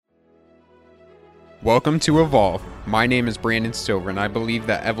Welcome to Evolve. My name is Brandon Stover, and I believe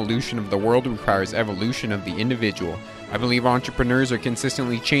that evolution of the world requires evolution of the individual. I believe entrepreneurs are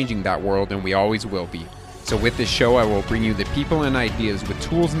consistently changing that world, and we always will be. So with this show, I will bring you the people and ideas with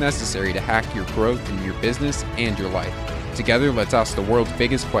tools necessary to hack your growth in your business and your life. Together, let's ask the world's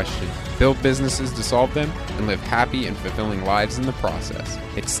biggest question, build businesses to solve them, and live happy and fulfilling lives in the process.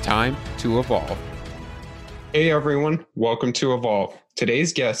 It's time to evolve. Hey everyone, welcome to Evolve.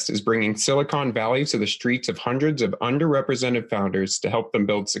 Today's guest is bringing Silicon Valley to the streets of hundreds of underrepresented founders to help them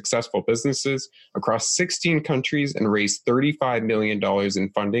build successful businesses across 16 countries and raise $35 million in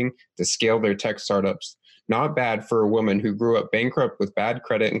funding to scale their tech startups. Not bad for a woman who grew up bankrupt with bad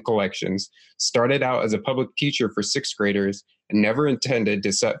credit and collections, started out as a public teacher for sixth graders, and never intended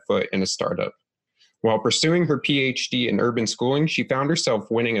to set foot in a startup. While pursuing her PhD in urban schooling, she found herself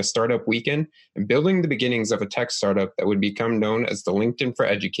winning a startup weekend and building the beginnings of a tech startup that would become known as the LinkedIn for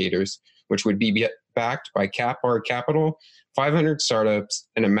Educators, which would be backed by CapR Capital, 500 startups,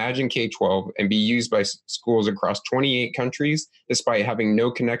 and Imagine K-12, and be used by schools across 28 countries, despite having no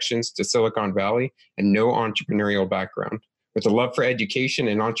connections to Silicon Valley and no entrepreneurial background. With a love for education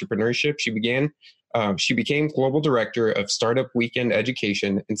and entrepreneurship, she became global director of Startup Weekend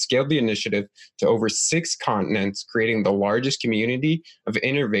Education and scaled the initiative to over 6 continents, creating the largest community of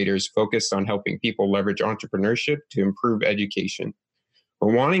innovators focused on helping people leverage entrepreneurship to improve education.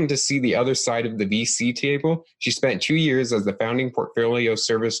 But wanting to see the other side of the VC table, she spent 2 years as the founding portfolio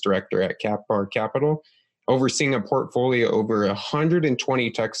service director at CapR Capital, overseeing a portfolio of over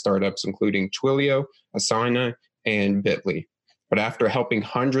 120 tech startups, including Twilio, Asana, and Bitly. But after helping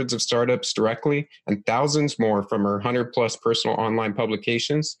hundreds of startups directly and thousands more from her 100-plus personal online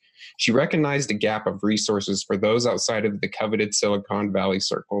publications, she recognized a gap of resources for those outside of the coveted Silicon Valley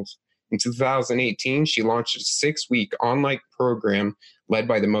circles. In 2018, she launched a 6-week online program led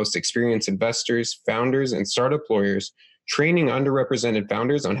by the most experienced investors, founders, and startup lawyers, training underrepresented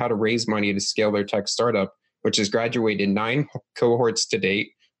founders on how to raise money to scale their tech startup, which has graduated 9 cohorts to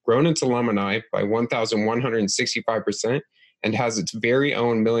date, grown its alumni by 1,165%, and has its very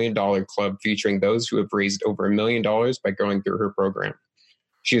own $1 Million Club featuring those who have raised over $1 million by going through her program.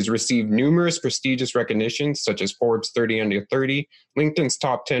 She has received numerous prestigious recognitions such as Forbes 30 Under 30, LinkedIn's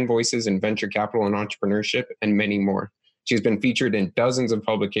Top 10 Voices in Venture Capital and Entrepreneurship, and many more. She has been featured in dozens of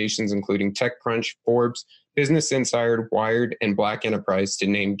publications including TechCrunch, Forbes, Business Insider, Wired, and Black Enterprise, to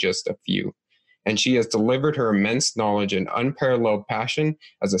name just a few. And she has delivered her immense knowledge and unparalleled passion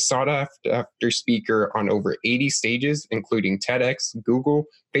as a sought-after speaker on over 80 stages, including TEDx, Google,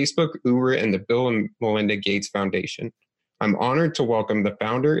 Facebook, Uber, and the Bill and Melinda Gates Foundation. I'm honored to welcome the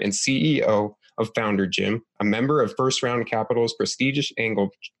founder and CEO of Founder Gym, a member of First Round Capital's prestigious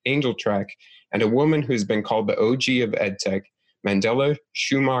Angel Track, and a woman who's been called the OG of EdTech, Mandela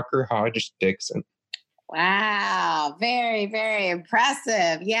Schumacher Hodge Dixon. Wow. Very, very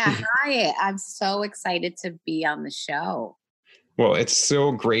impressive. Yeah. Hi. I'm so excited to be on the show. Well, it's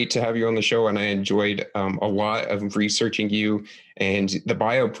so great to have you on the show, and I enjoyed a lot of researching you, and the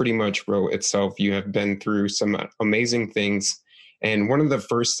bio pretty much wrote itself. You have been through some amazing things, and one of the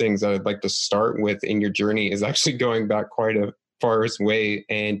first things that I'd like to start with in your journey is actually going back quite a far way,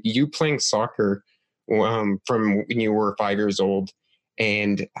 and you playing soccer from when you were 5 years old,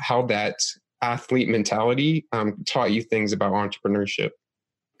 and how that athlete mentality taught you things about entrepreneurship.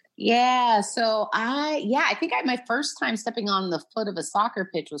 Yeah. So I think my first time stepping on the foot of a soccer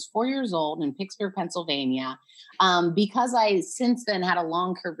pitch was 4 years old in Pittsburgh, Pennsylvania. Because I since then had a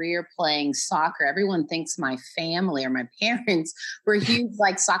long career playing soccer, everyone thinks my family or my parents were huge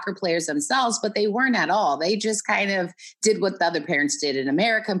soccer players themselves, but they weren't at all. They just kind of did what the other parents did in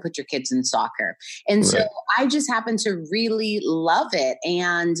America and put your kids in soccer. And so I just happened to really love it.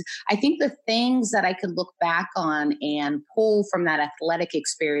 And I think the things that I could look back on and pull from that athletic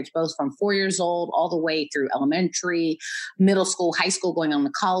experience, both from 4 years old all the way through elementary, middle school, high school, going on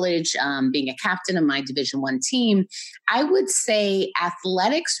to college, being a captain of my Division I team, I would say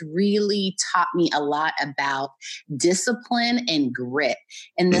athletics really taught me a lot about discipline and grit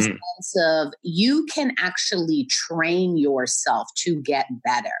in the sense of you can actually train yourself to get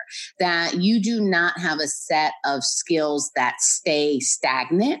better, that you do not have a set of skills that stay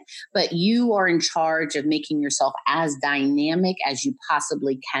stagnant, but you are in charge of making yourself as dynamic as you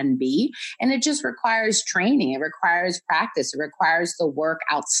possibly can can be. And it just requires training. It requires practice. It requires the work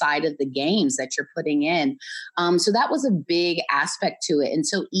outside of the games that you're putting in. So that was a big aspect to it. And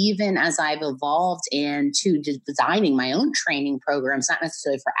so even as I've evolved into designing my own training programs, not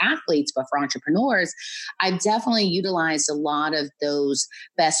necessarily for athletes, but for entrepreneurs, I've definitely utilized a lot of those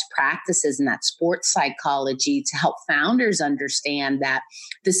best practices in that sports psychology to help founders understand that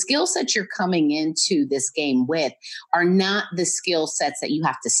the skill sets you're coming into this game with are not the skill sets that you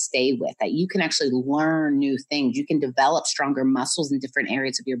have to stay with, that you can actually learn new things. You can develop stronger muscles in different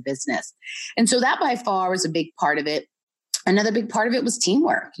areas of your business. And so that by far was a big part of it. Another big part of it was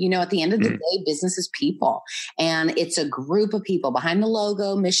teamwork. At the end of the day, business is people, and it's a group of people behind the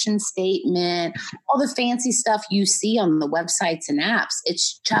logo, mission statement, all the fancy stuff you see on the websites and apps.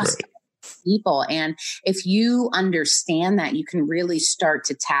 It's just people. And if you understand that, you can really start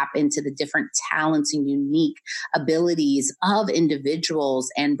to tap into the different talents and unique abilities of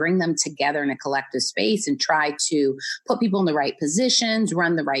individuals and bring them together in a collective space and try to put people in the right positions,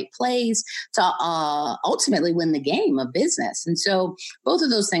 run the right plays to ultimately win the game of business. And so both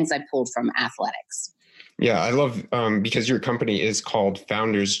of those things I pulled from athletics. Yeah, I love because your company is called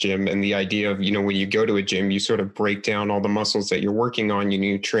Founders Gym, and the idea of, when you go to a gym, you sort of break down all the muscles that you're working on,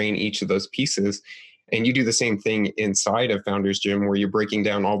 you train each of those pieces, and you do the same thing inside of Founders Gym where you're breaking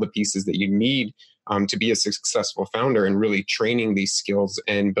down all the pieces that you need to be a successful founder and really training these skills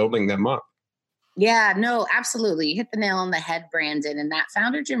and building them up. Yeah, no, absolutely. You hit the nail on the head, Brandon. And that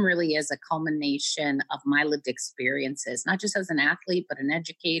Founder Gym really is a culmination of my lived experiences, not just as an athlete, but an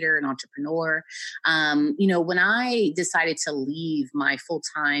educator, an entrepreneur. When I decided to leave my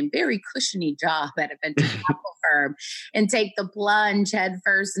full-time, very cushiony job at a venture capital firm and take the plunge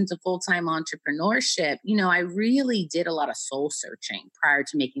headfirst into full-time entrepreneurship, I really did a lot of soul searching prior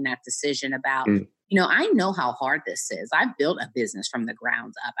to making that decision about I know how hard this is. I've built a business from the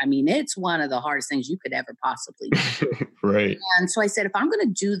ground up. I mean, it's one of the hardest things you could ever possibly do. Right. And so I said, if I'm going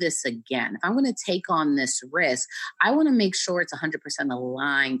to do this again, if I'm going to take on this risk, I want to make sure it's 100%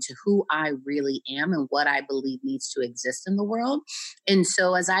 aligned to who I really am and what I believe needs to exist in the world. And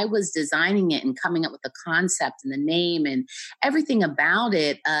so as I was designing it and coming up with the concept and the name and everything about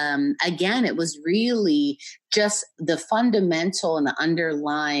it, again, it was really just the fundamental and the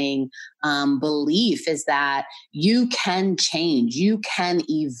underlying belief is that you can change, you can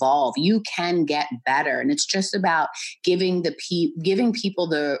evolve, you can get better. And it's just about giving people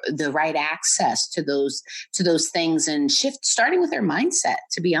the right access to those things and starting with their mindset,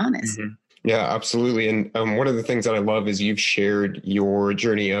 to be honest. Mm-hmm. Yeah, absolutely. And one of the things that I love is you've shared your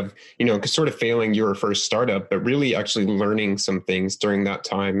journey of, sort of failing your first startup, but really actually learning some things during that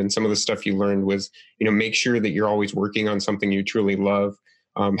time. And some of the stuff you learned was, make sure that you're always working on something you truly love,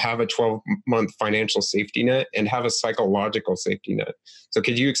 have a 12-month financial safety net, and have a psychological safety net. So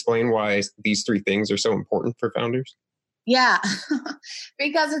could you explain why these three things are so important for founders? Yeah,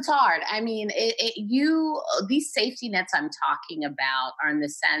 because it's hard. I mean, these safety nets I'm talking about are in the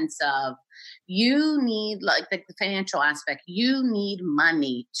sense of you need, like the financial aspect, you need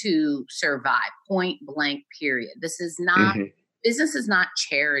money to survive, point blank, period. This is not business is not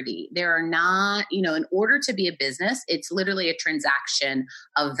charity. There are not, in order to be a business, it's literally a transaction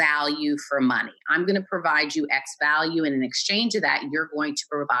of value for money. I'm going to provide you X value, and in exchange of that, you're going to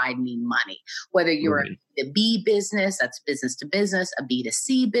provide me money. Whether you're a B2B business, that's business to business, a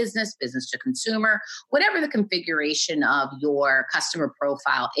B2C business, business to consumer, whatever the configuration of your customer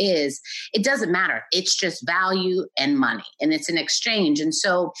profile is, it doesn't matter. It's just value and money, and it's an exchange. And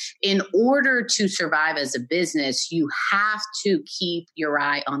so in order to survive as a business, you have to keep your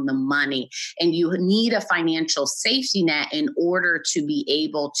eye on the money, and you need a financial safety net in order to be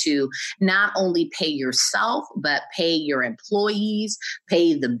able to not only pay yourself, but pay your employees,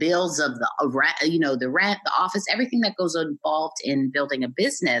 pay the bills of the rent, the office, everything that goes involved in building a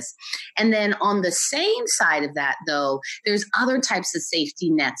business. And then on the same side of that, though, there's other types of safety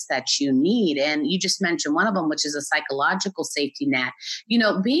nets that you need. And you just mentioned one of them, which is a psychological safety net.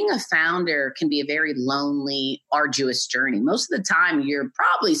 Being a founder can be a very lonely, arduous journey. Most of the time, you're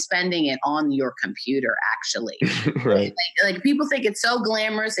probably spending it on your computer, actually. Right. Like people think it's so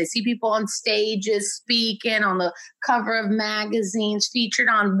glamorous. They see people on stages speaking, on the cover of magazines, featured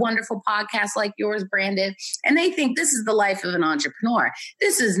on wonderful podcasts like yours, Brandon. Brandon, and they think this is the life of an entrepreneur.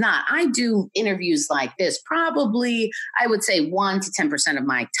 This is not. I do interviews like this probably, I would say 1 to 10% of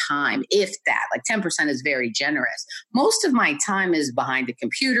my time, if that. Like 10% is very generous. Most of my time is behind a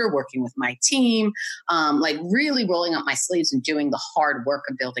computer, working with my team, like really rolling up my sleeves and doing the hard work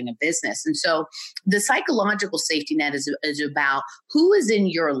of building a business. And so the psychological safety net is about who is in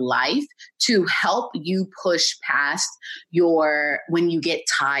your life to help you push past when you get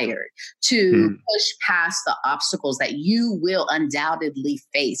tired, to push past the obstacles that you will undoubtedly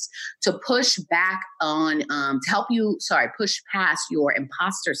face, to push back on, push past your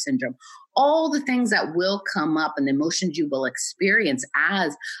imposter syndrome, all the things that will come up and the emotions you will experience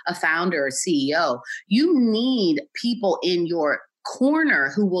as a founder or CEO. You need people in your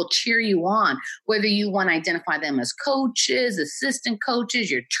corner who will cheer you on, whether you want to identify them as coaches, assistant coaches,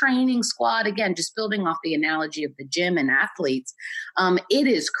 your training squad. Again, just building off the analogy of the gym and athletes, it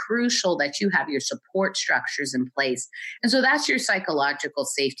is crucial that you have your support structures in place. And so that's your psychological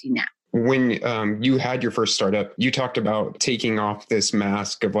safety net. When you had your first startup, you talked about taking off this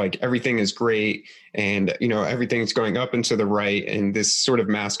mask of like, everything is great and, everything's going up and to the right, and this sort of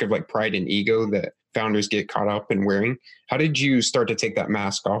mask of like pride and ego that founders get caught up in wearing. How did you start to take that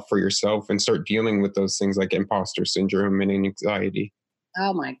mask off for yourself and start dealing with those things like imposter syndrome and anxiety?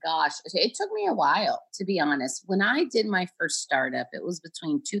 Oh my gosh. It took me a while, to be honest. When I did my first startup, it was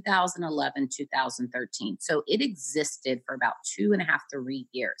between 2011, 2013. So it existed for about 2.5, 3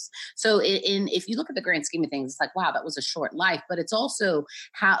 years. So if you look at the grand scheme of things, it's like, wow, that was a short life, but it's also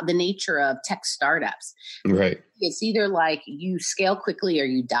how the nature of tech startups. Right. It's either like you scale quickly or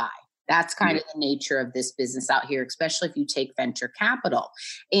you die. That's kind of the nature of this business out here, especially if you take venture capital.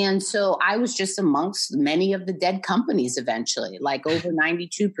 And so I was just amongst many of the dead companies eventually, like over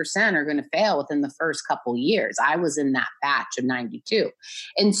 92% are going to fail within the first couple years. I was in that batch of 92.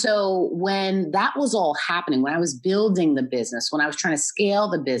 And so when that was all happening, when I was building the business, when I was trying to scale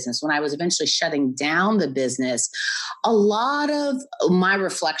the business, when I was eventually shutting down the business, a lot of my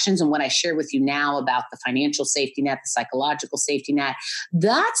reflections and what I share with you now about the financial safety net, the psychological safety net,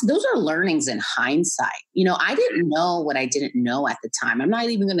 those are learnings in hindsight. I didn't know what I didn't know at the time. I'm not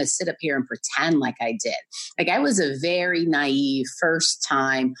even going to sit up here and pretend like I did. Like I was a very naive, first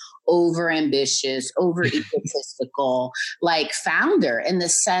time, over ambitious, over egotistical, like founder, in the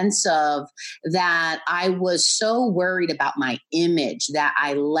sense of that I was so worried about my image that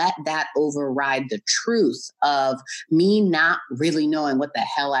I let that override the truth of me not really knowing what the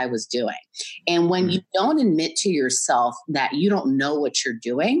hell I was doing. And when you don't admit to yourself that you don't know what you're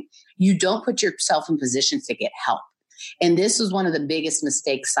doing, you don't put yourself in positions to get help. And this was one of the biggest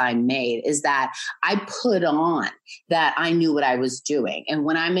mistakes I made, is that I put on that I knew what I was doing. And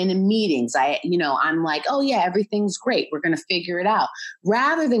when I'm in meetings, I'm like, oh yeah, everything's great. We're going to figure it out.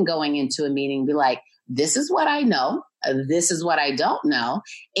 Rather than going into a meeting and be like, this is what I know. This is what I don't know.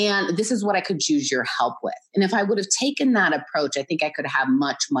 And this is what I could use your help with. And if I would have taken that approach, I think I could have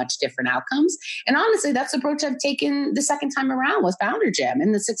much, much different outcomes. And honestly, that's the approach I've taken the second time around with Founder Jam.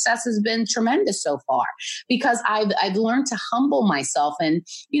 And the success has been tremendous so far, because I've learned to humble myself. And,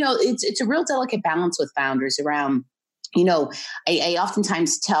 it's a real delicate balance with founders around, I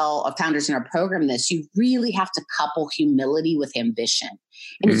oftentimes tell founders in our program this: you really have to couple humility with ambition.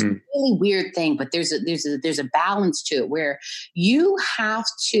 And it's a really weird thing, but there's a balance to it where you have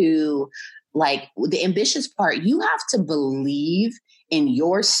to, like the ambitious part, you have to believe in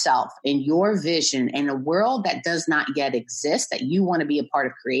yourself, in your vision, in a world that does not yet exist, that you want to be a part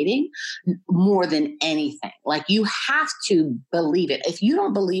of creating more than anything. Like you have to believe it. If you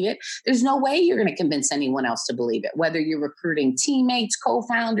don't believe it, there's no way you're going to convince anyone else to believe it, whether you're recruiting teammates,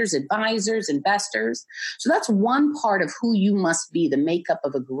 co-founders, advisors, investors. So that's one part of who you must be, the makeup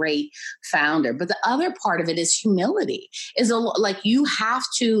of a great founder. But the other part of it is humility, like you have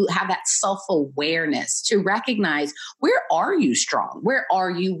to have that self-awareness to recognize, where are you strong? Where are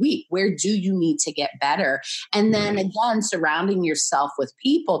you weak? Where do you need to get better? And then again, surrounding yourself with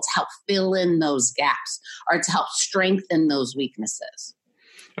people to help fill in those gaps or to help strengthen those weaknesses.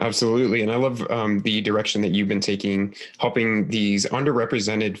 Absolutely. And I love the direction that you've been taking, helping these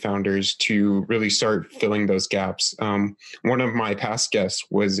underrepresented founders to really start filling those gaps. One of my past guests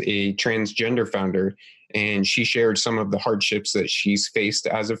was a transgender founder, and she shared some of the hardships that she's faced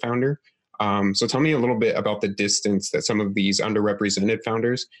as a founder. So tell me a little bit about the distance that some of these underrepresented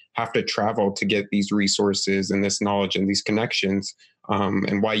founders have to travel to get these resources and this knowledge and these connections,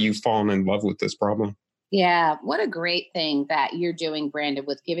 and why you've fallen in love with this problem. Yeah, what a great thing that you're doing, Brandon,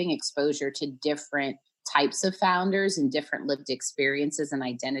 with giving exposure to different types of founders and different lived experiences and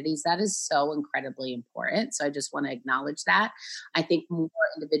identities. That is so incredibly important. So I just want to acknowledge that. I think more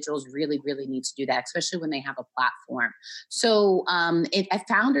individuals really, really need to do that, especially when they have a platform. So at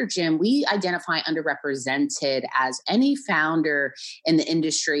Founder Gym, we identify underrepresented as any founder in the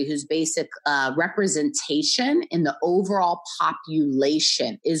industry whose basic representation in the overall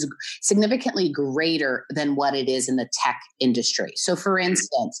population is significantly greater than what it is in the tech industry. So for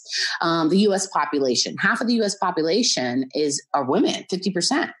instance, the US population, half of the US population are women,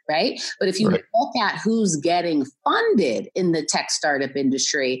 50%, right? But if you look at who's getting funded in the tech startup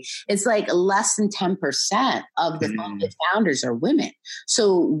industry, it's like less than 10% of the funded founders are women.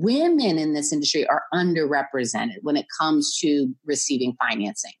 So women in this industry are underrepresented when it comes to receiving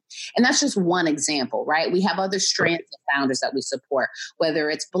financing. And that's just one example, right? We have other strands of founders that we support, whether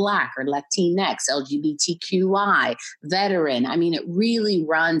it's Black or Latinx, LGBTQI, veteran. I mean, it really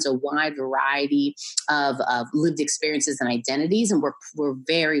runs a wide variety of lived experiences and identities, and we're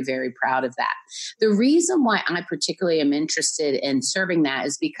very, very proud of that. The reason why I particularly am interested in serving that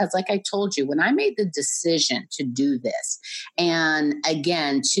is because, like I told you, when I made the decision to do this, and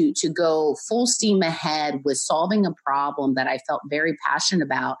again, to go full steam ahead with solving a problem that I felt very passionate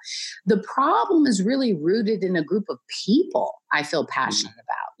about, the problem is really rooted in a group of people I feel passionate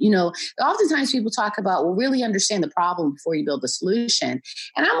about. You know, oftentimes people talk about, well, really understand the problem before you build the solution.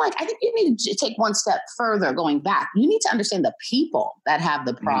 And I'm like, I think you need to take one step further going back. You need to understand the people that have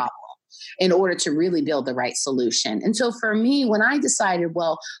the problem in order to really build the right solution. And so for me, when I decided,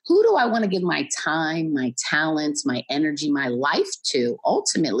 well, who do I want to give my time, my talents, my energy, my life to,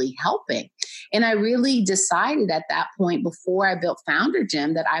 ultimately helping? And I really decided at that point, before I built Founder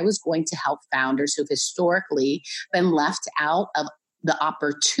Gym, that I was going to help founders who've historically been left out of the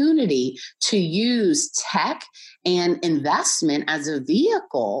opportunity to use tech and investment as a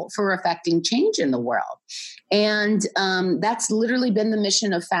vehicle for affecting change in the world. And that's literally been the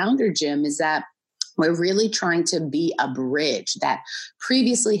mission of Founder Gym, is that we're really trying to be a bridge that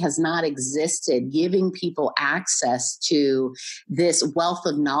previously has not existed, giving people access to this wealth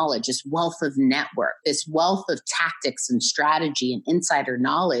of knowledge, this wealth of network, this wealth of tactics and strategy and insider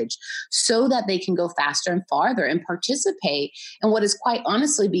knowledge, so that they can go faster and farther and participate in what has quite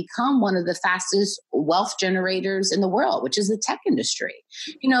honestly become one of the fastest wealth generators in the world, which is the tech industry.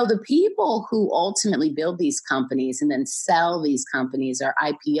 You know, the people who ultimately build these companies and then sell these companies or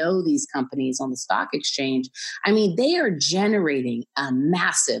IPO these companies on the stock exchange, I mean, they are generating a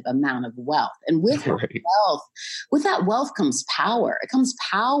massive amount of wealth. And with that wealth comes power. It comes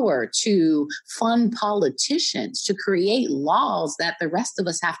power to fund politicians, to create laws that the rest of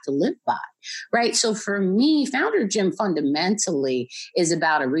us have to live by. Right. So for me, Founder Gym fundamentally is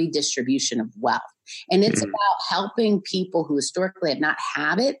about a redistribution of wealth. And it's about helping people who historically have not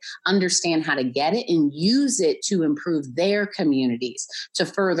had it understand how to get it and use it to improve their communities, to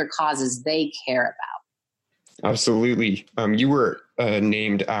further causes they care about. Absolutely. You were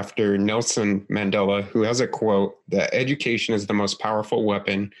named after Nelson Mandela, who has a quote that education is the most powerful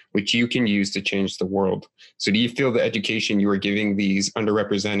weapon which you can use to change the world. So do you feel the education you are giving these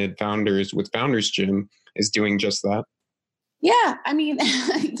underrepresented founders with Founders Gym is doing just that? Yeah, I mean,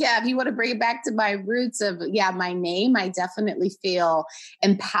 if you want to bring it back to my roots of, my name, I definitely feel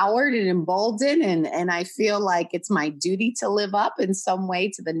empowered and emboldened. And I feel like it's my duty to live up in some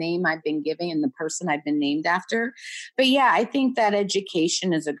way to the name I've been given and the person I've been named after. But I think that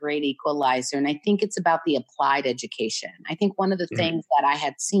education is a great equalizer. And I think it's about the applied education. I think one of the things that I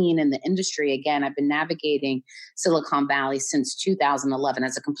had seen in the industry, again, I've been navigating Silicon Valley since 2011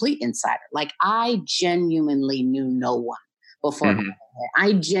 as a complete insider. Like, I genuinely knew no one before.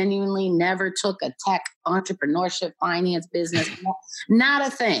 I genuinely never took a tech, entrepreneurship, finance, business, not a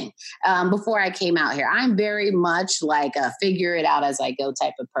thing before I came out here. I'm very much like a figure it out as I go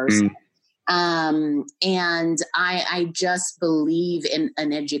type of person. And I just believe in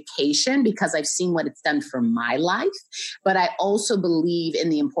an education because I've seen what it's done for my life, but I also believe in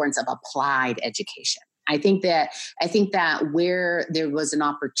the importance of applied education. I think that where there was an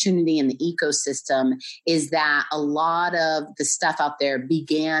opportunity in the ecosystem is that a lot of the stuff out there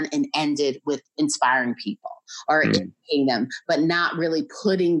began and ended with inspiring people or educating them, but not really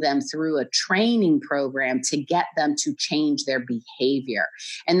putting them through a training program to get them to change their behavior.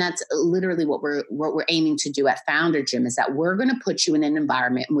 And that's literally what we're aiming to do at Founder Gym, is that we're going to put you in an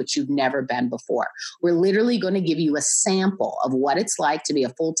environment in which you've never been before. We're literally going to give you a sample of what it's like to be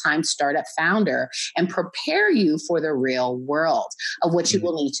a full-time startup founder and prepare you for the real world of what you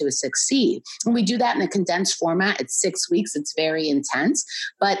will need to succeed. And we do that in a condensed format. It's 6 weeks. It's very intense,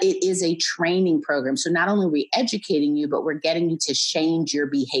 but it is a training program. So not only are we re-educating you, but we're getting you to change your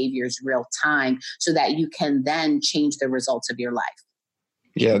behaviors real time so that you can then change the results of your life.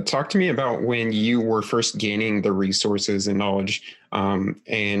 Yeah, talk to me about when you were first gaining the resources and knowledge,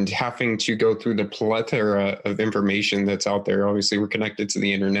 and having to go through the plethora of information that's out there. Obviously, we're connected to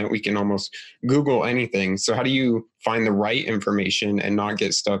the internet. We can almost Google anything. So how do you find the right information and not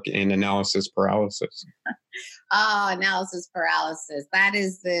get stuck in analysis paralysis? Oh, analysis paralysis. That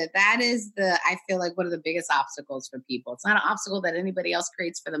is the, I feel like one of the biggest obstacles for people. It's not an obstacle that anybody else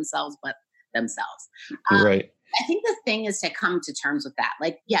creates for themselves, but themselves. Right. I think the thing is to come to terms with that.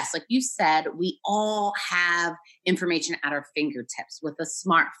 Like, yes, like you said, we all have information at our fingertips with a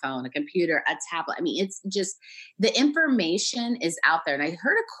smartphone, a computer, a tablet. I mean, it's just the information is out there. And I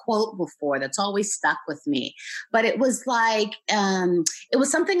heard a quote before that's always stuck with me, but it was like, it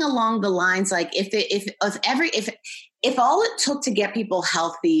was something along the lines like if all it took to get people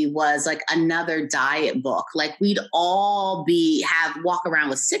healthy was like another diet book, like we'd all walk around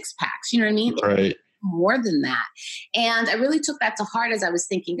with six packs. You know what I mean? Right. More than that. And I really took that to heart as I was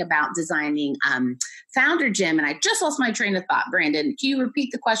thinking about designing Founder Gym. And I just lost my train of thought. Brandon, can you repeat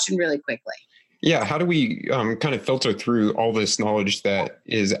the question really quickly? Yeah. How do we kind of filter through all this knowledge that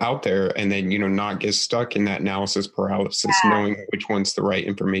is out there and then, not get stuck in that analysis paralysis, knowing which one's the right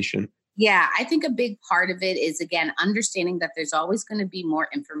information? Yeah, I think a big part of it is, again, understanding that there's always going to be more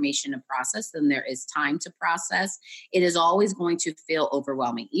information to process than there is time to process. It is always going to feel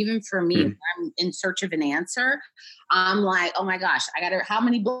overwhelming. Even for me, when I'm in search of an answer, I'm like, oh my gosh, how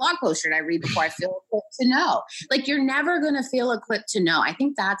many blog posts should I read before I feel equipped to know? Like, you're never going to feel equipped to know. I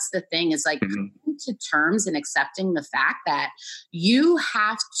think that's the thing, is like coming to terms and accepting the fact that you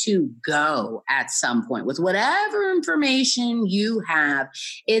have to go at some point with whatever information you have.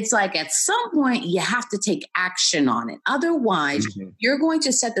 It's like at some point you have to take action on it. Otherwise, you're going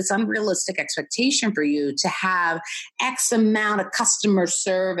to set this unrealistic expectation for you to have X amount of customer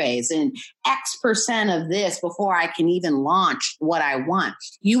surveys and X percent of this before I can even launch what I want.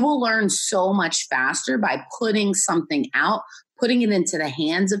 You will learn so much faster by putting something out, putting it into the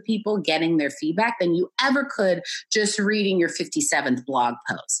hands of people, getting their feedback than you ever could just reading your 57th blog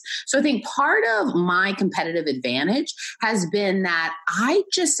post. So I think part of my competitive advantage has been that I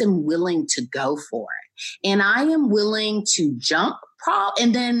just am willing to go for it. And I am willing to jump.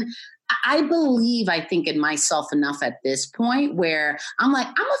 And then I think in myself enough at this point where I'm like,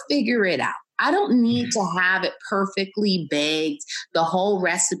 I'm going to figure it out. I don't need to have it perfectly baked, the whole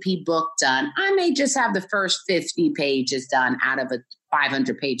recipe book done. I may just have the first 50 pages done out of a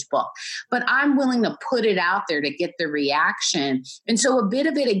 500-page book, but I'm willing to put it out there to get the reaction. And so a bit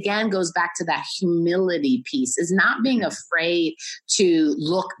of it, again, goes back to that humility piece, is not being afraid to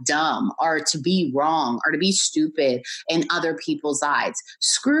look dumb or to be wrong or to be stupid in other people's eyes.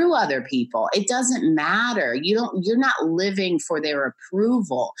 Screw other people. It doesn't matter. You're not living for their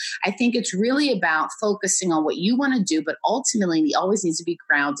approval. I think it's really about focusing on what you want to do, but ultimately it always needs to be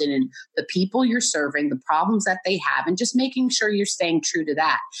grounded in the people you're serving, the problems that they have, and just making sure you're staying true to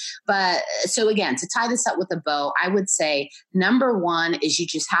that. But so again, to tie this up with a bow, I would say number one is you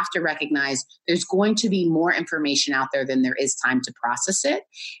just have to recognize there's going to be more information out there than there is time to process it.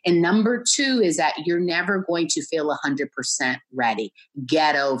 And number two is that you're never going to feel 100% ready.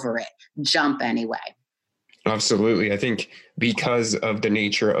 Get over it. Jump anyway. Absolutely. I think because of the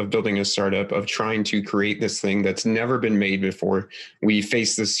nature of building a startup, of trying to create this thing that's never been made before, we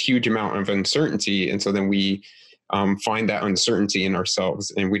face this huge amount of uncertainty. And so then we find that uncertainty in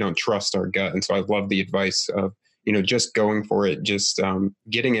ourselves and we don't trust our gut. And so I love the advice of, just going for it, just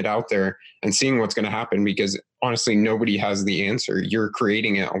getting it out there and seeing what's going to happen, because honestly, nobody has the answer. You're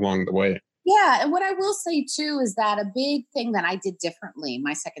creating it along the way. Yeah. And what I will say too is that a big thing that I did differently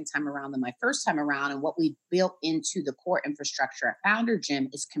my second time around than my first time around, and what we built into the core infrastructure at Founder Gym,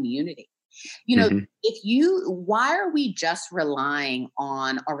 is community. Why are we just relying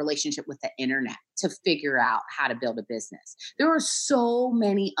on our relationship with the internet to figure out how to build a business? There are so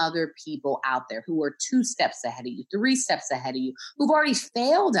many other people out there who are 2 steps ahead of you, 3 steps ahead of you, who've already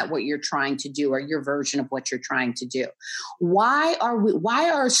failed at what you're trying to do or your version of what you're trying to do. Why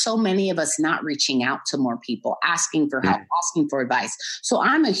are so many of us not reaching out to more people, asking for help, asking for advice? So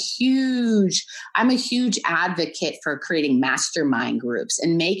I'm a huge advocate for creating mastermind groups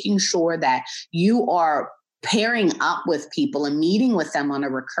and making sure that you are pairing up with people and meeting with them on a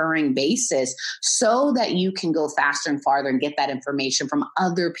recurring basis so that you can go faster and farther and get that information from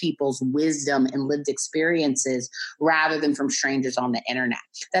other people's wisdom and lived experiences rather than from strangers on the internet.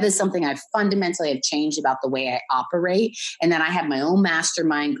 That is something I fundamentally have changed about the way I operate. And then I have my own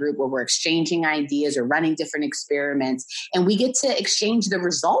mastermind group where we're exchanging ideas or running different experiments, and we get to exchange the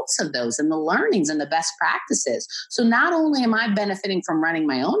results of those and the learnings and the best practices. So not only am I benefiting from running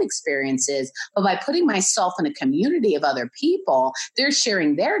my own experiences, but by putting myself in a community of other people, they're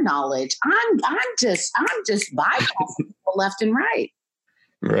sharing their knowledge. I'm just bypassing people left and right.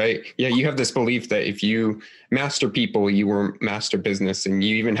 Right. Yeah. You have this belief that if you master people, you will master business. And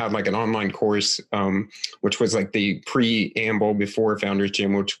you even had like an online course, which was like the preamble before Founders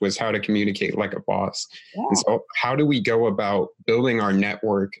Gym, which was how to communicate like a boss. Yeah. And so how do we go about building our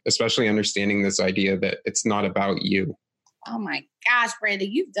network, especially understanding this idea that it's not about you? Oh my gosh,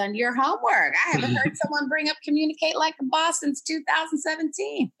 Brandon, you've done your homework. I haven't heard someone bring up Communicate Like a Boss since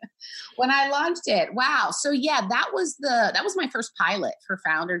 2017 when I launched it. Wow. So yeah, that was my first pilot for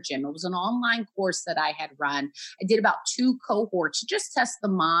Founder Gym. It was an online course that I had run. I did about 2 cohorts to just test the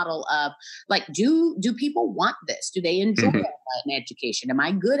model of like, do people want this? Do they enjoy online education? Am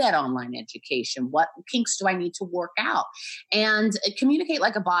I good at online education? What kinks do I need to work out? And Communicate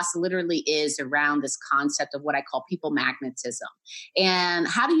Like a Boss literally is around this concept of what I call people magnetism. And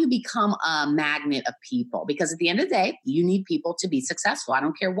how do you become a magnet of people? Because at the end of the day, you need people to be successful. I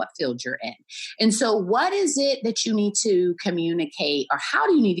don't care what field you're in. And so what is it that you need to communicate, or how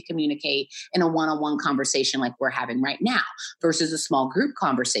do you need to communicate in a one-on-one conversation like we're having right now versus a small group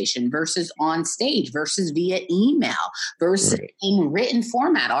conversation versus on stage versus via email versus in written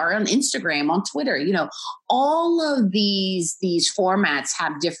format or on Instagram, on Twitter? You know, all of these formats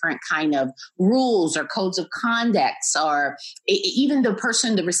have different kind of rules or codes of conduct, or even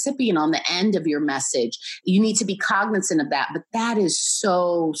the recipient on the end of your message. You need to be cognizant of that, but that is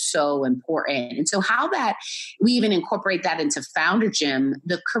so, so important. And so how that we even incorporate that into Founder Gym,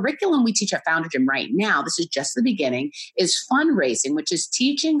 the curriculum we teach at Founder Gym right now, this is just the beginning, is fundraising, which is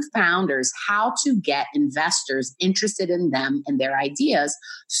teaching founders how to get investors interested in them and their ideas,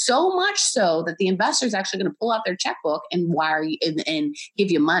 so much so that the investor is actually going to pull out their checkbook and wire you and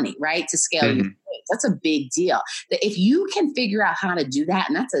give you money, right, to scale you. That's a big deal. That if you can figure out how to do that,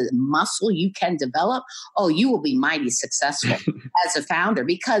 and that's a muscle you can develop, you will be mighty successful as a founder,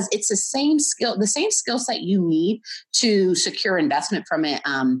 because it's the same skill set you need to secure investment from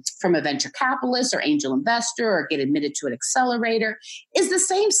a venture capitalist or angel investor or get admitted to an accelerator is the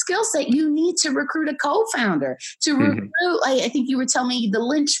same skill set you need to recruit a co-founder, to recruit, I think you were telling me, the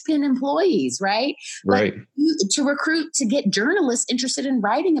linchpin employees, right? Right. To recruit, to get journalists interested in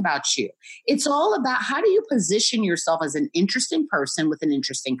writing about you. It's all about how do you position yourself as an interesting person with an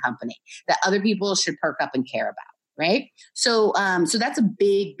interesting company that other people should perk up and care about. Right. So that's a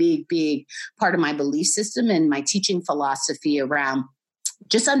big, big, big part of my belief system and my teaching philosophy around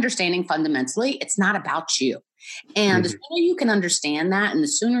just understanding fundamentally, it's not about you. And the sooner you can understand that, and the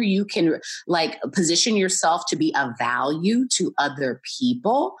sooner you can position yourself to be of value to other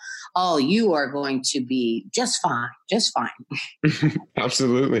people, you are going to be just fine.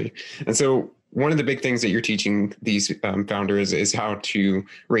 Absolutely. And so one of the big things that you're teaching these founders is how to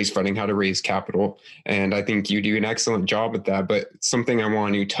raise funding, how to raise capital. And I think you do an excellent job at that. But something I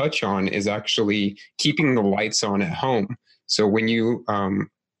want to touch on is actually keeping the lights on at home. So when you,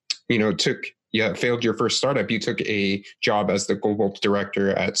 failed your first startup, you took a job as the global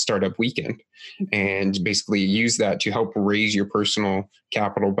director at Startup Weekend and basically use that to help raise your personal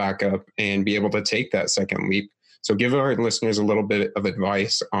capital back up and be able to take that second leap. So give our listeners a little bit of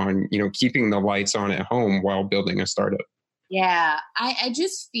advice on, keeping the lights on at home while building a startup. Yeah, I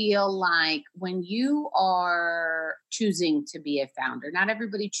just feel like when you are choosing to be a founder, not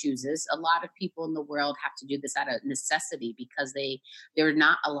everybody chooses. A lot of people in the world have to do this out of necessity because there are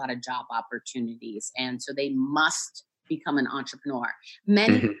not a lot of job opportunities. And so they must become an entrepreneur.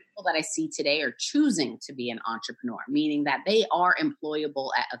 Many people that I see today are choosing to be an entrepreneur, meaning that they are employable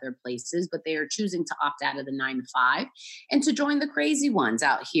at other places, but they are choosing to opt out of the 9-to-5 and to join the crazy ones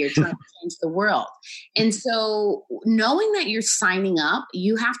out here trying to change the world. And so knowing that you're signing up,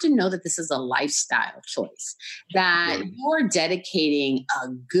 you have to know that this is a lifestyle choice, that you're dedicating a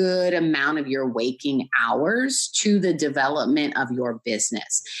good amount of your waking hours to the development of your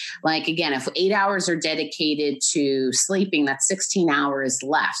business. Like, again, if 8 hours are dedicated to sleeping, that's 16 hours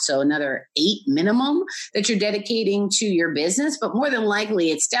left. So So another 8 minimum that you're dedicating to your business, but more than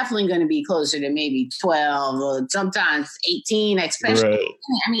likely it's definitely going to be closer to maybe 12 or sometimes 18, especially. Right.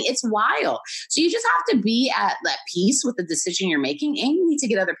 I mean, it's wild. So you just have to be at that peace with the decision you're making, and you need to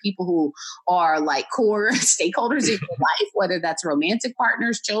get other people who are like core stakeholders in your life, whether that's romantic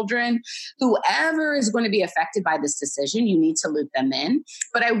partners, children, whoever is going to be affected by this decision, you need to loop them in.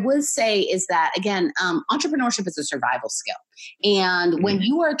 But I would say is that, again, entrepreneurship is a survival skill. And when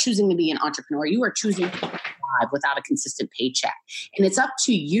you are choosing to be an entrepreneur, you are choosing to survive without a consistent paycheck. And it's up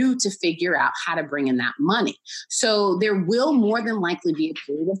to you to figure out how to bring in that money. So there will more than likely be a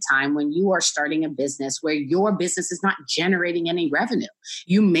period of time when you are starting a business where your business is not generating any revenue.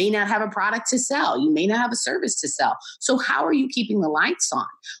 You may not have a product to sell. You may not have a service to sell. So how are you keeping the lights on?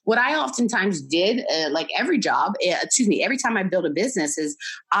 What I oftentimes did, like every job, every time I build a business, is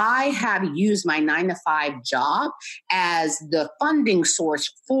I have used my 9-to-5 job as the funding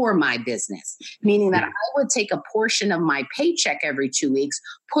source for my business, meaning that I would take a portion of my paycheck every 2 weeks,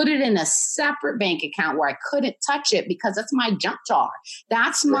 put it in a separate bank account where I couldn't touch it because that's my junk jar.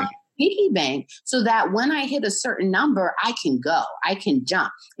 That's my piggy bank, so that when I hit a certain number, I can go, I can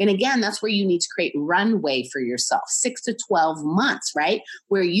jump. And again, that's where you need to create runway for yourself, 6 to 12 months, right?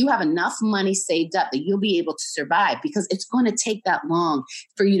 Where you have enough money saved up that you'll be able to survive, because it's going to take that long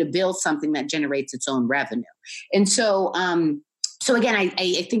for you to build something that generates its own revenue. And so, So again, I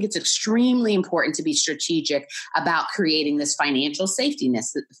think it's extremely important to be strategic about creating this financial safety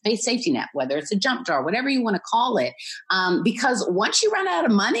net, whether it's a jump jar, whatever you want to call it, because once you run out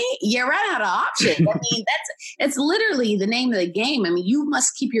of money, you run out of options. I mean, it's literally the name of the game. I mean, you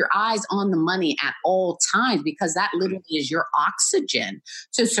must keep your eyes on the money at all times, because that literally is your oxygen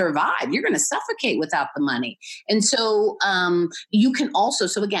to survive. You're going to suffocate without the money. And so you can also,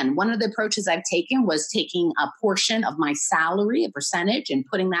 so again, one of the approaches I've taken was taking a portion of my salary, percentage, and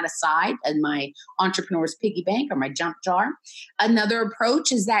putting that aside in my entrepreneur's piggy bank or my jump jar. Another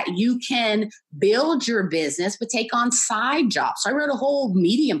approach is that you can build your business, but take on side jobs. So I wrote a whole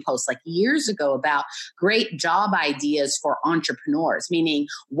Medium post like years ago about great job ideas for entrepreneurs, meaning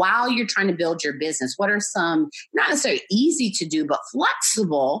while you're trying to build your business, what are some not necessarily easy to do, but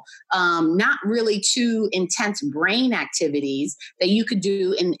flexible, not really too intense brain activities that you could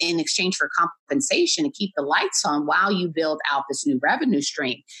do in exchange for compensation to keep the lights on while you build out this new revenue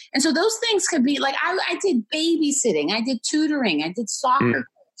stream. And so those things could be like, I did babysitting, I did tutoring, I did soccer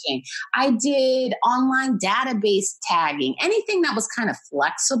coaching, I did online database tagging, anything that was kind of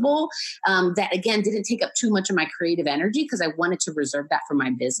flexible, that again, didn't take up too much of my creative energy because I wanted to reserve that for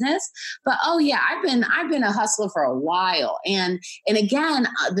my business. But I've been a hustler for a while. And again,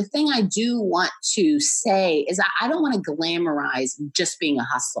 the thing I do want to say is I don't want to glamorize just being a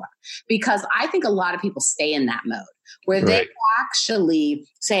hustler, because I think a lot of people stay in that mode where they actually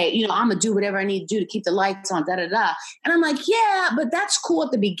say, I'm going to do whatever I need to do to keep the lights on, And I'm like, yeah, but that's cool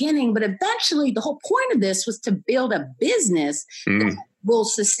at the beginning. But eventually the whole point of this was to build a business that will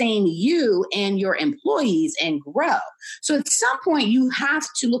sustain you and your employees and grow. So at some point you have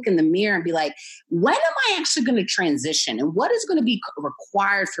to look in the mirror and be like, when am I actually going to transition? And what is going to be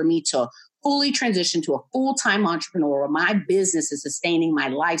required for me to fully transition to a full-time entrepreneur where my business is sustaining my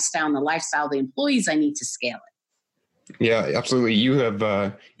lifestyle and the lifestyle of the employees I need to scale it? Yeah, absolutely.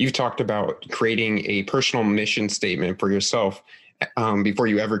 You've talked about creating a personal mission statement for yourself before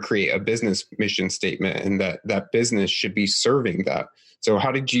you ever create a business mission statement, and that business should be serving that. So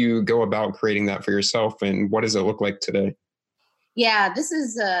how did you go about creating that for yourself, and what does it look like today? Yeah, this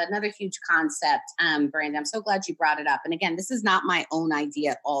is another huge concept, Brandon. I'm so glad you brought it up. And again, this is not my own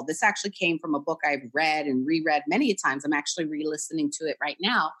idea at all. This actually came from a book I've read and reread many times. I'm actually re-listening to it right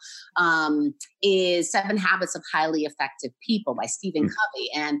now. Is 7 Habits of Highly Effective People by Stephen Covey.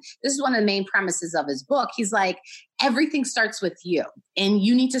 And this is one of the main premises of his book. He's like, everything starts with you, and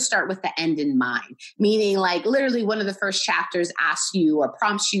you need to start with the end in mind. Meaning, like, literally one of the first chapters asks you or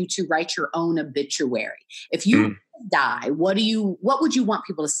prompts you to write your own obituary. If you die, what would you want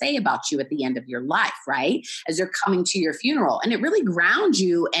people to say about you at the end of your life, right? As they're coming to your funeral. And it really grounds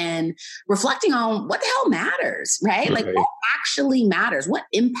you and reflecting on what the hell matters, right? Like, what actually matters? What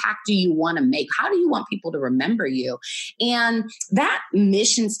impact do you want to make? How do you want people to remember you? And that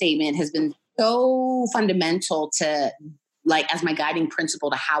mission statement has been so fundamental to, like, as my guiding principle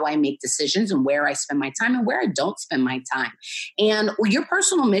to how I make decisions and where I spend my time and where I don't spend my time. And your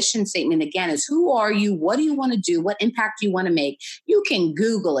personal mission statement, again, is who are you? What do you want to do? What impact do you want to make? You can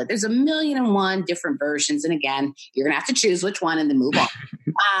Google it. There's 1,000,001 different versions. And again, you're going to have to choose which one and then move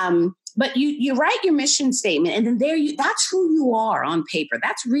on. But you write your mission statement, and then that's who you are on paper.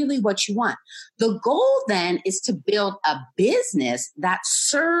 That's really what you want. The goal then is to build a business that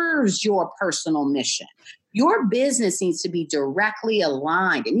serves your personal mission. Your business needs to be directly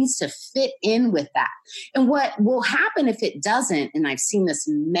aligned. It needs to fit in with that. And what will happen if it doesn't, and I've seen this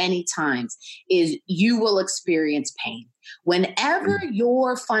many times, is you will experience pain. Whenever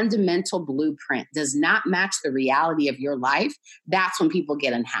your fundamental blueprint does not match the reality of your life, that's when people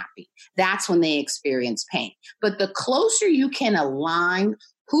get unhappy. That's when they experience pain. But the closer you can align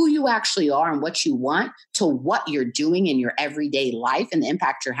who you actually are and what you want to what you're doing in your everyday life and the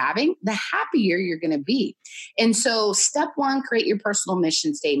impact you're having, the happier you're going to be. And so step 1, create your personal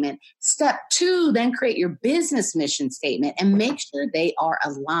mission statement. Step 2, then create your business mission statement and make sure they are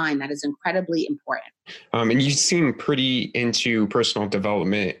aligned. That is incredibly important. And you seem pretty into personal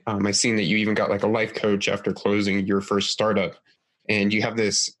development. I've seen that you even got like a life coach after closing your first startup. And you have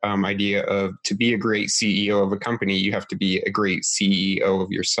this idea of, to be a great CEO of a company, you have to be a great CEO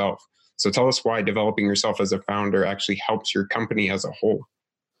of yourself. So tell us why developing yourself as a founder actually helps your company as a whole.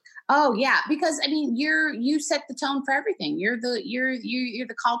 Oh yeah, because I mean, you set the tone for everything. You're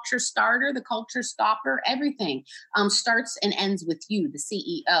the culture starter, the culture stopper. Everything starts and ends with you, the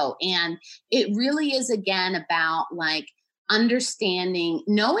CEO, and it really is again about like understanding,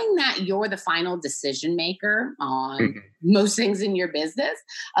 knowing that you're the final decision maker on most things in your business,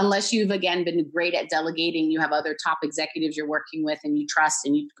 unless you've, again, been great at delegating, you have other top executives you're working with and you trust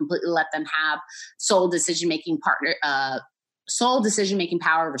and you completely let them have sole decision-making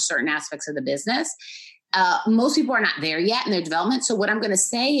power over certain aspects of the business. Most people are not there yet in their development. So what I'm going to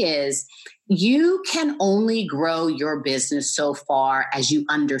say is you can only grow your business so far as you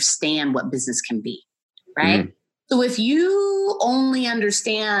understand what business can be, right? So if you only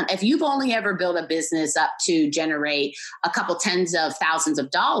understand, if you've only ever built a business up to generate a couple tens of thousands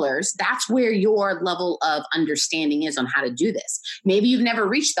of dollars, that's where your level of understanding is on how to do this. Maybe you've never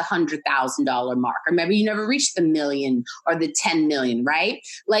reached the $100,000 mark, or maybe you never reached the million or the 10 million, right?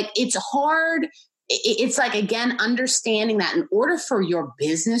 Like it's hard. It's like, again, understanding that in order for your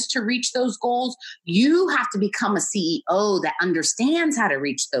business to reach those goals, you have to become a CEO that understands how to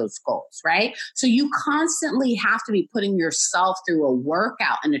reach those goals, right? So you constantly have to be putting yourself through a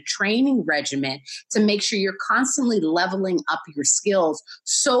workout and a training regimen to make sure you're constantly leveling up your skills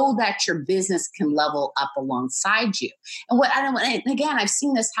so that your business can level up alongside you. And again, I've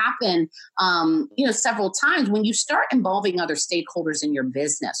seen this happen, several times when you start involving other stakeholders in your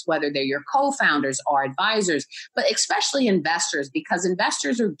business, whether they're your co-founders or advisors, but especially investors, because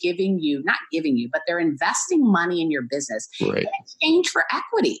investors are not giving you, but they're investing money in your business in exchange for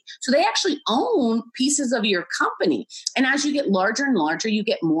equity. So they actually own pieces of your company. And as you get larger and larger, you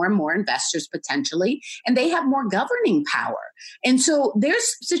get more and more investors potentially, and they have more governing power. And so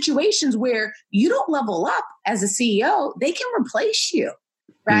there's situations where you don't level up as a CEO, they can replace you,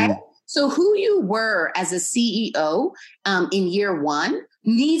 right? So who you were as a CEO in year 1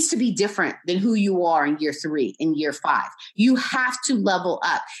 needs to be different than who you are in year 3, in year 5. You have to level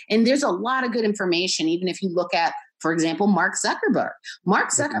up. And there's a lot of good information, even if you look at, for example, Mark Zuckerberg. Mark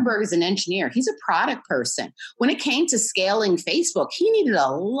Zuckerberg is an engineer. He's a product person. When it came to scaling Facebook, he needed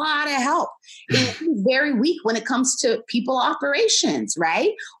a lot of help. And he was very weak when it comes to people operations,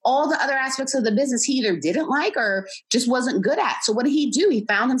 right? All the other aspects of the business he either didn't like or just wasn't good at. So what did he do? He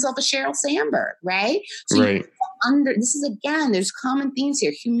found himself a Sheryl Sandberg, right? So this is, again, there's common themes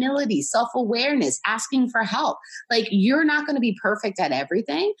here: humility, self-awareness, asking for help. Like, you're not going to be perfect at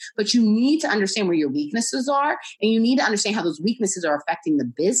everything, but you need to understand where your weaknesses are, and you need to understand how those weaknesses are affecting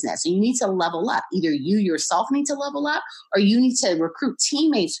the business. And you need to level up. Either you yourself need to level up, or you need to recruit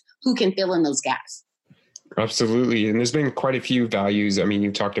teammates who can fill in those gaps. Absolutely. And there's been quite a few values. I mean,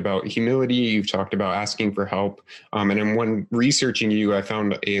 you've talked about humility, you've talked about asking for help. And then when researching you, I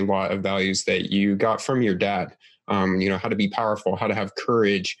found a lot of values that you got from your dad. How to be powerful, how to have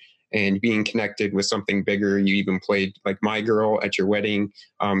courage, and being connected with something bigger. You even played like My Girl at your wedding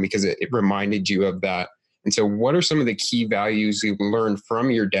because it reminded you of that. And so what are some of the key values you've learned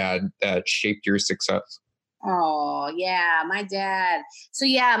from your dad that shaped your success? Oh, yeah, my dad. So,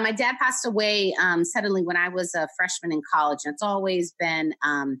 yeah, my dad passed away suddenly when I was a freshman in college. And it's always been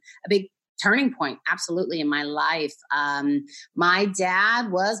a big turning point, absolutely, in my life. My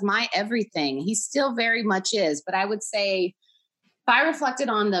dad was my everything. He still very much is. But I would say If I reflected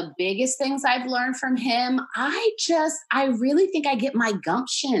on the biggest things I've learned from him, I really think I get my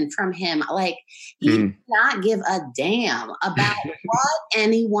gumption from him. Like, he did not give a damn about what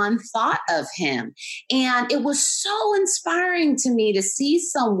anyone thought of him. And it was so inspiring to me to see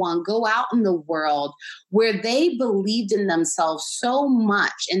someone go out in the world where they believed in themselves so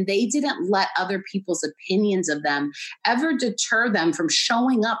much and they didn't let other people's opinions of them ever deter them from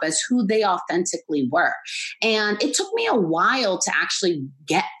showing up as who they authentically were. And it took me a while to actually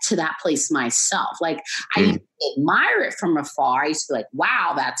get to that place myself. Like, I used to admire it from afar. I used to be like,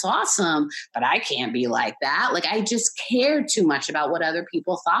 wow, that's awesome, but I can't be like that. Like, I just cared too much about what other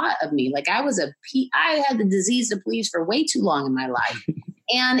people thought of me. Like, I had the disease to please for way too long in my life.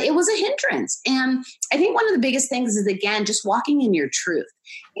 And it was a hindrance. And I think one of the biggest things is, again, just walking in your truth.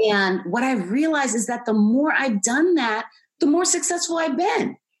 And what I've realized is that the more I've done that, the more successful I've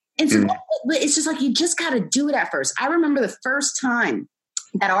been. And so it's just like, you just got to do it at first. I remember the first time,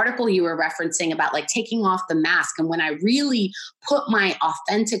 that article you were referencing about like taking off the mask. And when I really put my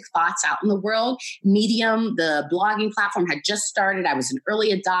authentic thoughts out in the world, Medium, the blogging platform, had just started. I was an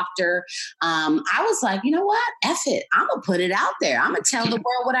early adopter. I was like, you know what? F it. I'm going to put it out there. I'm going to tell the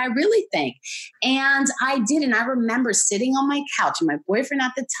world what I really think. And I did. And I remember sitting on my couch and my boyfriend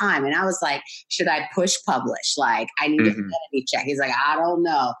at the time. And I was like, should I push publish? Like, I need a sanity check. He's like, I don't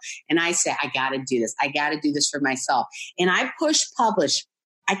know. And I said, I got to do this. I got to do this for myself. And I pushed publish.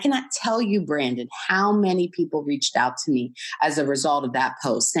 I cannot tell you, Brandon, how many people reached out to me as a result of that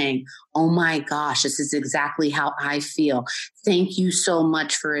post saying, oh my gosh, this is exactly how I feel. Thank you so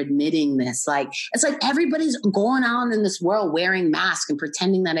much for admitting this. Like, it's like everybody's going on in this world wearing masks and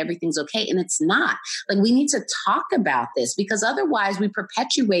pretending that everything's okay. And it's not. Like, we need to talk about this, because otherwise we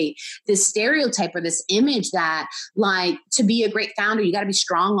perpetuate this stereotype or this image that, like, to be a great founder, you got to be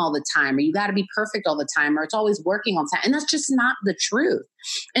strong all the time, or you got to be perfect all the time, or it's always working all the time. And that's just not the truth.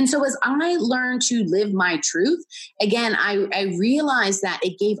 And so as I learned to live my truth, again, I realized that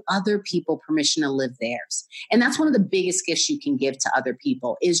it gave other people permission to live theirs. And that's one of the biggest gifts you can give to other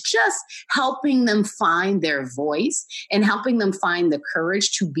people, is just helping them find their voice and helping them find the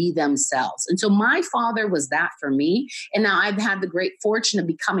courage to be themselves. And so my father was that for me. And now I've had the great fortune of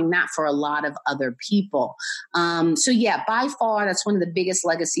becoming that for a lot of other people. So yeah, by far, that's one of the biggest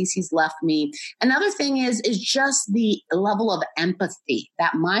legacies he's left me. Another thing is just the level of empathy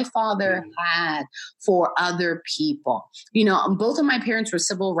that my father had for other people. You know, both of my parents were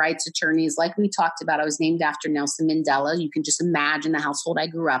civil rights attorneys. Like we talked about, I was named after Nelson Mandela. You can just imagine the household I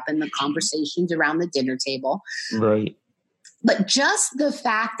grew up in, the conversations around the dinner table. Right. But just the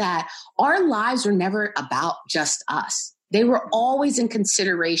fact that our lives were never about just us. They were always in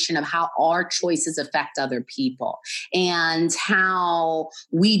consideration of how our choices affect other people and how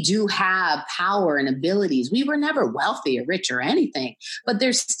we do have power and abilities. We were never wealthy or rich or anything, but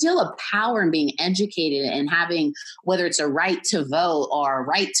there's still a power in being educated and having, whether it's a right to vote or a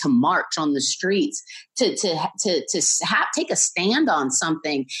right to march on the streets, to take a stand on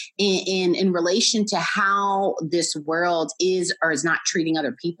something in relation to how this world is or is not treating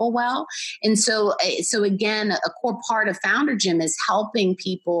other people well. And so again, a core part of Founder Gym is helping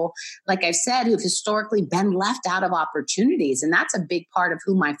people, like I've said, who've historically been left out of opportunities. And that's a big part of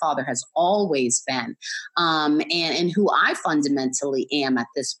who my father has always been, and who I fundamentally am at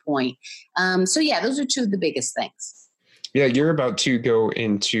this point. So yeah, those are two of the biggest things. Yeah, you're about to go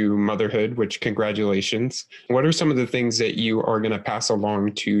into motherhood, which congratulations. What are some of the things that you are going to pass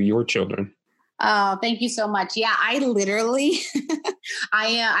along to your children? Oh, thank you so much. Yeah, I literally,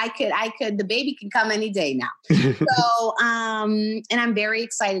 I could, the baby can come any day now. So, and I'm very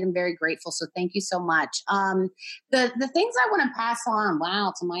excited and very grateful. So thank you so much. The things I want to pass on,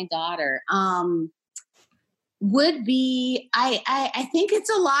 to my daughter, would be, I think it's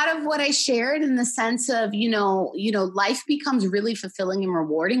a lot of what I shared in the sense of, life becomes really fulfilling and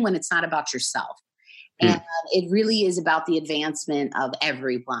rewarding when it's not about yourself. And it really is about the advancement of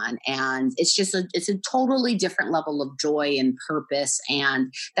everyone. And it's a totally different level of joy and purpose.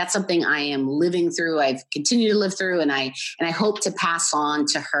 And that's something I am living through. I've continued to live through, and I hope to pass on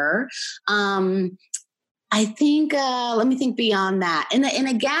to her. I think, let me think beyond that. And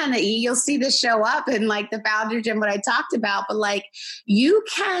again, you'll see this show up in like the Founder Gym, what I talked about, but like you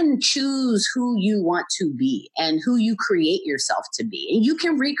can choose who you want to be and who you create yourself to be. And you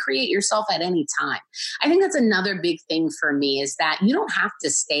can recreate yourself at any time. I think that's another big thing for me, is that you don't have to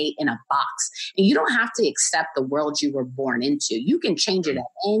stay in a box, and you don't have to accept the world you were born into. You can change it at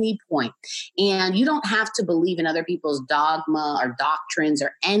any point. And you don't have to believe in other people's dogma or doctrines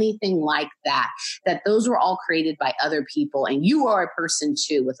or anything like that, that those were all created by other people, and you are a person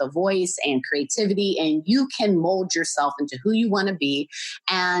too with a voice and creativity, and you can mold yourself into who you want to be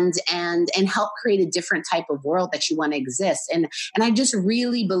and help create a different type of world that you want to exist. And I just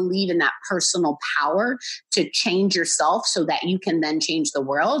really believe in that personal power to change yourself so that you can then change the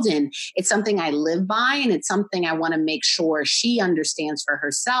world. And it's something I live by, and it's something I want to make sure she understands for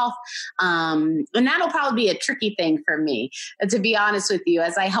herself. And that'll probably be a tricky thing for me, to be honest with you,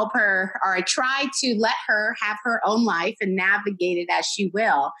 as I help her, or I try to let her have her own life and navigate it as she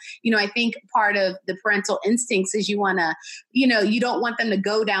will. I think part of the parental instincts is you want to, you don't want them to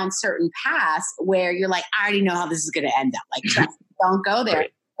go down certain paths where you're like, I already know how this is going to end up. Like, trust me, don't go there.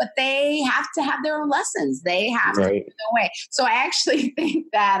 Right. But they have to have their own lessons. They have to go their way. So I actually think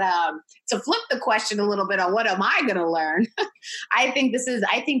that to flip the question a little bit on what am I going to learn, I think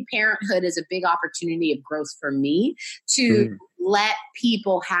parenthood is a big opportunity of growth for me to let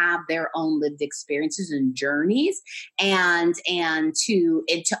people have their own lived experiences and journeys, and to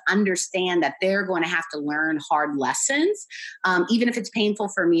understand that they're going to have to learn hard lessons, even if it's painful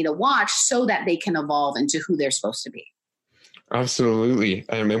for me to watch, so that they can evolve into who they're supposed to be. Absolutely.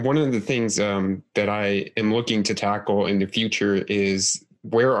 And one of the things that I am looking to tackle in the future is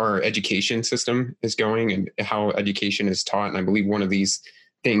where our education system is going and how education is taught. And I believe one of these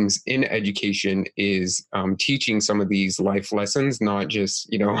things in education is teaching some of these life lessons, not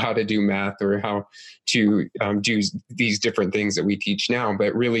just, how to do math or how to do these different things that we teach now,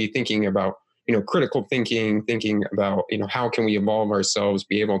 but really thinking about, critical thinking about, how can we evolve ourselves,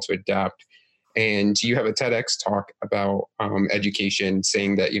 be able to adapt. And you have a TEDx talk about education,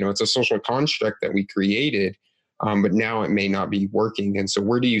 saying that, it's a social construct that we created, but now it may not be working. And so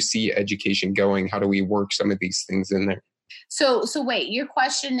where do you see education going? How do we work some of these things in there? So wait, your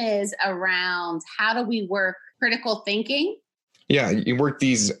question is around how do we work critical thinking? Yeah, you work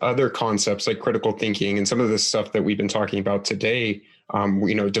these other concepts like critical thinking and some of the stuff that we've been talking about today,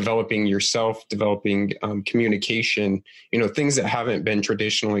 developing yourself, developing communication, things that haven't been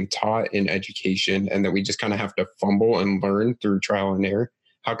traditionally taught in education and that we just kind of have to fumble and learn through trial and error.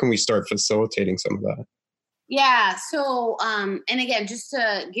 How can we start facilitating some of that? Yeah. So, and again, just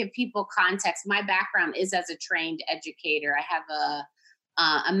to give people context, my background is as a trained educator. I have a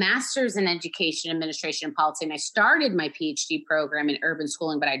master's in education administration and policy, and I started my PhD program in urban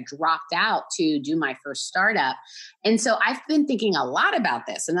schooling, but I dropped out to do my first startup. And so I've been thinking a lot about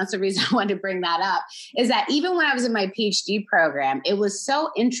this, and that's the reason I wanted to bring that up, is that even when I was in my PhD program, it was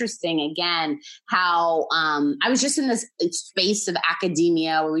so interesting, again, how I was just in this space of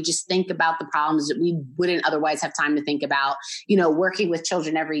academia where we just think about the problems that we wouldn't otherwise have time to think about, working with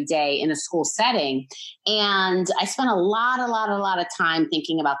children every day in a school setting. And I spent a lot of time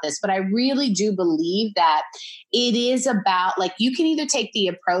thinking about this, but I really do believe that it is about, like, you can either take the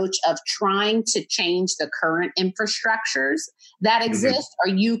approach of trying to change the current infrastructures that exist, or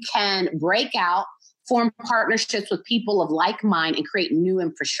you can break out, form partnerships with people of like mind and create new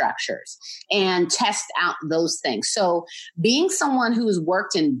infrastructures and test out those things. So being someone who has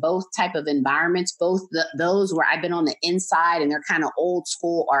worked in both type of environments, both those where I've been on the inside and they're kind of old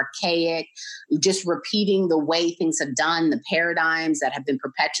school, archaic, just repeating the way things have done, the paradigms that have been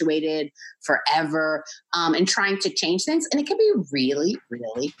perpetuated forever, and trying to change things. And it can be really,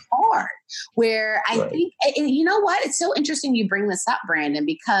 really hard. Where I think, and you know what? It's so interesting you bring this up, Brandon,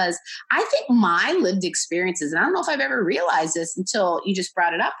 because I think my lived experiences, and I don't know if I've ever realized this until you just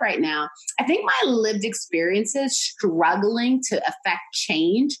brought it up right now, I think my lived experiences struggling to affect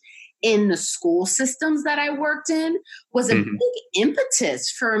change in the school systems that I worked in was a big impetus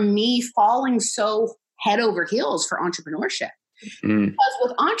for me falling so head over heels for entrepreneurship. Because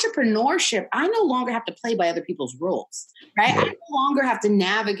with entrepreneurship, I no longer have to play by other people's rules, right? I no longer have to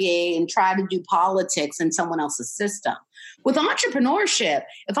navigate and try to do politics in someone else's system. With entrepreneurship,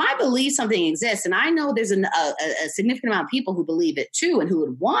 if I believe something exists, and I know there's a significant amount of people who believe it too and who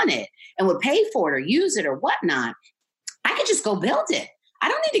would want it and would pay for it or use it or whatnot, I could just go build it. I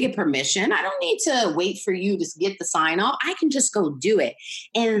don't need to get permission. I don't need to wait for you to get the sign off. I can just go do it.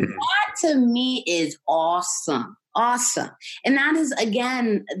 And that to me is awesome. Awesome. And that is,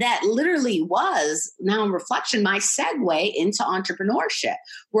 again, that literally was, now in reflection, my segue into entrepreneurship,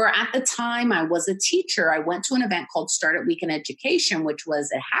 where at the time I was a teacher. I went to an event called Startup Week in Education, which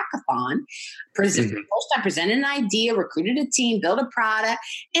was a hackathon. First time presented an idea, recruited a team, built a product.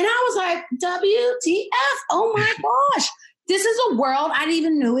 And I was like, WTF, oh my gosh. this is a world I didn't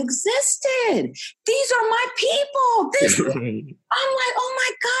even know existed. These are my people. I'm like, oh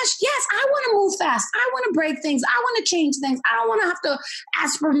my gosh, yes, I want to move fast. I want to break things. I want to change things. I don't want to have to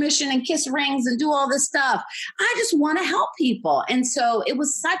ask permission and kiss rings and do all this stuff. I just want to help people. And so it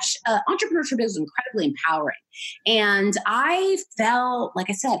was entrepreneurship is incredibly empowering. And I fell, like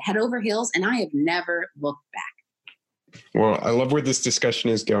I said, head over heels, and I have never looked back. Well, I love where this discussion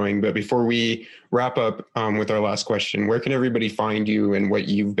is going. But before we wrap up with our last question, where can everybody find you and what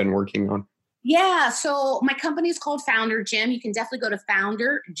you've been working on? Yeah. So my company is called Founder Gym. You can definitely go to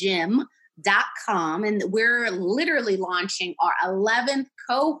foundergym.com. And we're literally launching our 11th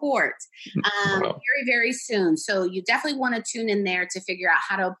cohort very, very soon. So you definitely want to tune in there to figure out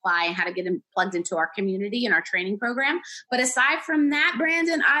how to apply and how to get plugged into our community and our training program. But aside from that,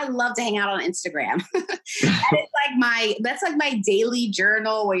 Brandon, I love to hang out on Instagram. That's like my daily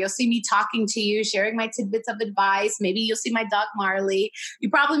journal where you'll see me talking to you, sharing my tidbits of advice. Maybe you'll see my dog Marley. You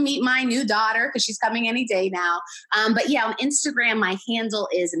probably meet my new daughter because she's coming any day now. But yeah, on Instagram, my handle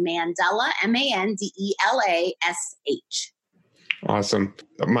is Mandela, Mandelash. Awesome.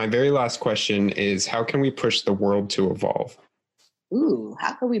 My very last question is, how can we push the world to evolve? Ooh,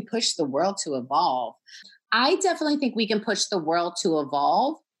 how can we push the world to evolve? I definitely think we can push the world to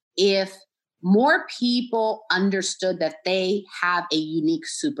evolve if more people understood that they have a unique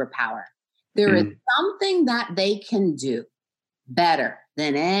superpower. There is something that they can do better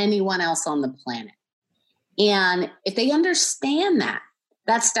than anyone else on the planet. And if they understand that,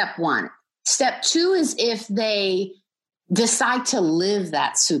 that's step one. Step two is if they decide to live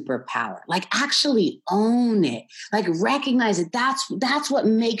that superpower, like actually own it, like recognize it. That's what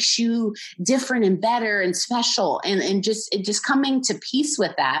makes you different and better and special, and just coming to peace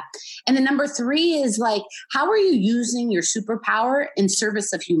with that. And then number three is like, how are you using your superpower in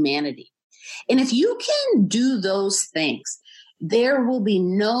service of humanity? And if you can do those things, there will be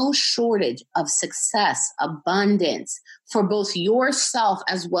no shortage of success, abundance for both yourself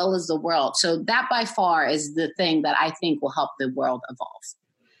as well as the world. So that by far is the thing that I think will help the world evolve.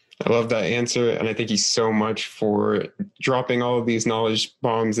 I love that answer. And I thank you so much for dropping all of these knowledge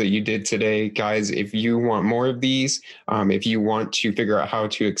bombs that you did today. Guys, if you want more of these, if you want to figure out how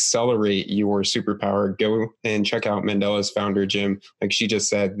to accelerate your superpower, go and check out Mandela's Founder Gym. Like she just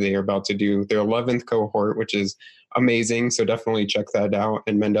said, they are about to do their 11th cohort, which is amazing. So definitely check that out.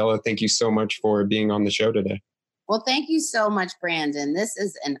 And Mandela, thank you so much for being on the show today. Well, thank you so much, Brandon. This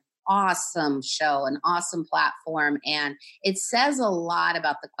is an awesome show, an awesome platform. And it says a lot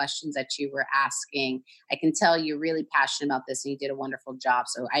about the questions that you were asking. I can tell you're really passionate about this and you did a wonderful job.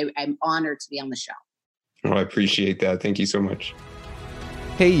 So I'm honored to be on the show. Oh, I appreciate that. Thank you so much.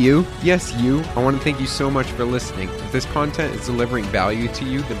 Hey you, yes you, I want to thank you so much for listening. If this content is delivering value to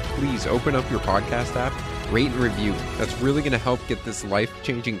you, then please open up your podcast app, rate and review. That's really going to help get this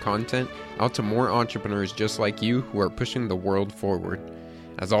life-changing content out to more entrepreneurs just like you who are pushing the world forward.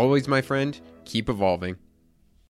 As always, my friend, keep evolving.